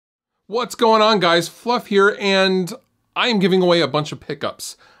What's going on, guys? Fluff here, and I am giving away a bunch of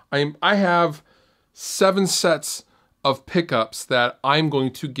pickups. I have 7 sets of pickups that I'm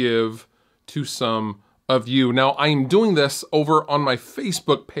going to give to some of you. Now, I am doing this over on my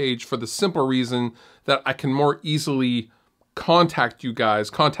Facebook page for the simple reason that I can more easily contact you guys,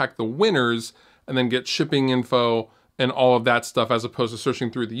 contact the winners, and then get shipping info and all of that stuff, as opposed to searching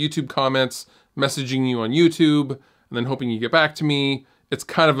through the YouTube comments, messaging you on YouTube, and then hoping you get back to me. It's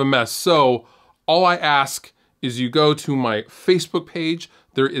kind of a mess. So all I ask is you go to my Facebook page.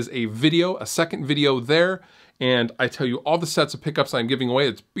 There is a video, a second video there, and I tell you all the sets of pickups I'm giving away.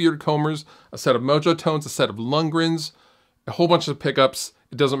 It's beard combers, a set of mojo tones, a set of Lundgrens, a whole bunch of pickups.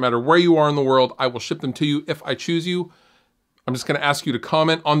 It doesn't matter where you are in the world. I will ship them to you if I choose you. I'm just gonna ask you to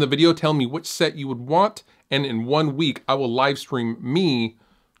comment on the video, tell me which set you would want, and in 1 week, I will live stream me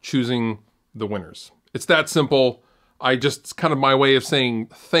choosing the winners. It's that simple. It's kind of my way of saying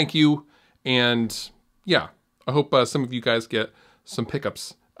thank you. And yeah, I hope some of you guys get some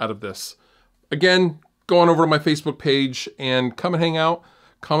pickups out of this. Again, go on over to my Facebook page and come and hang out,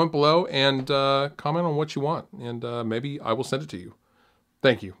 comment below, and comment on what you want. And maybe I will send it to you.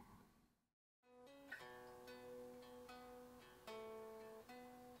 Thank you.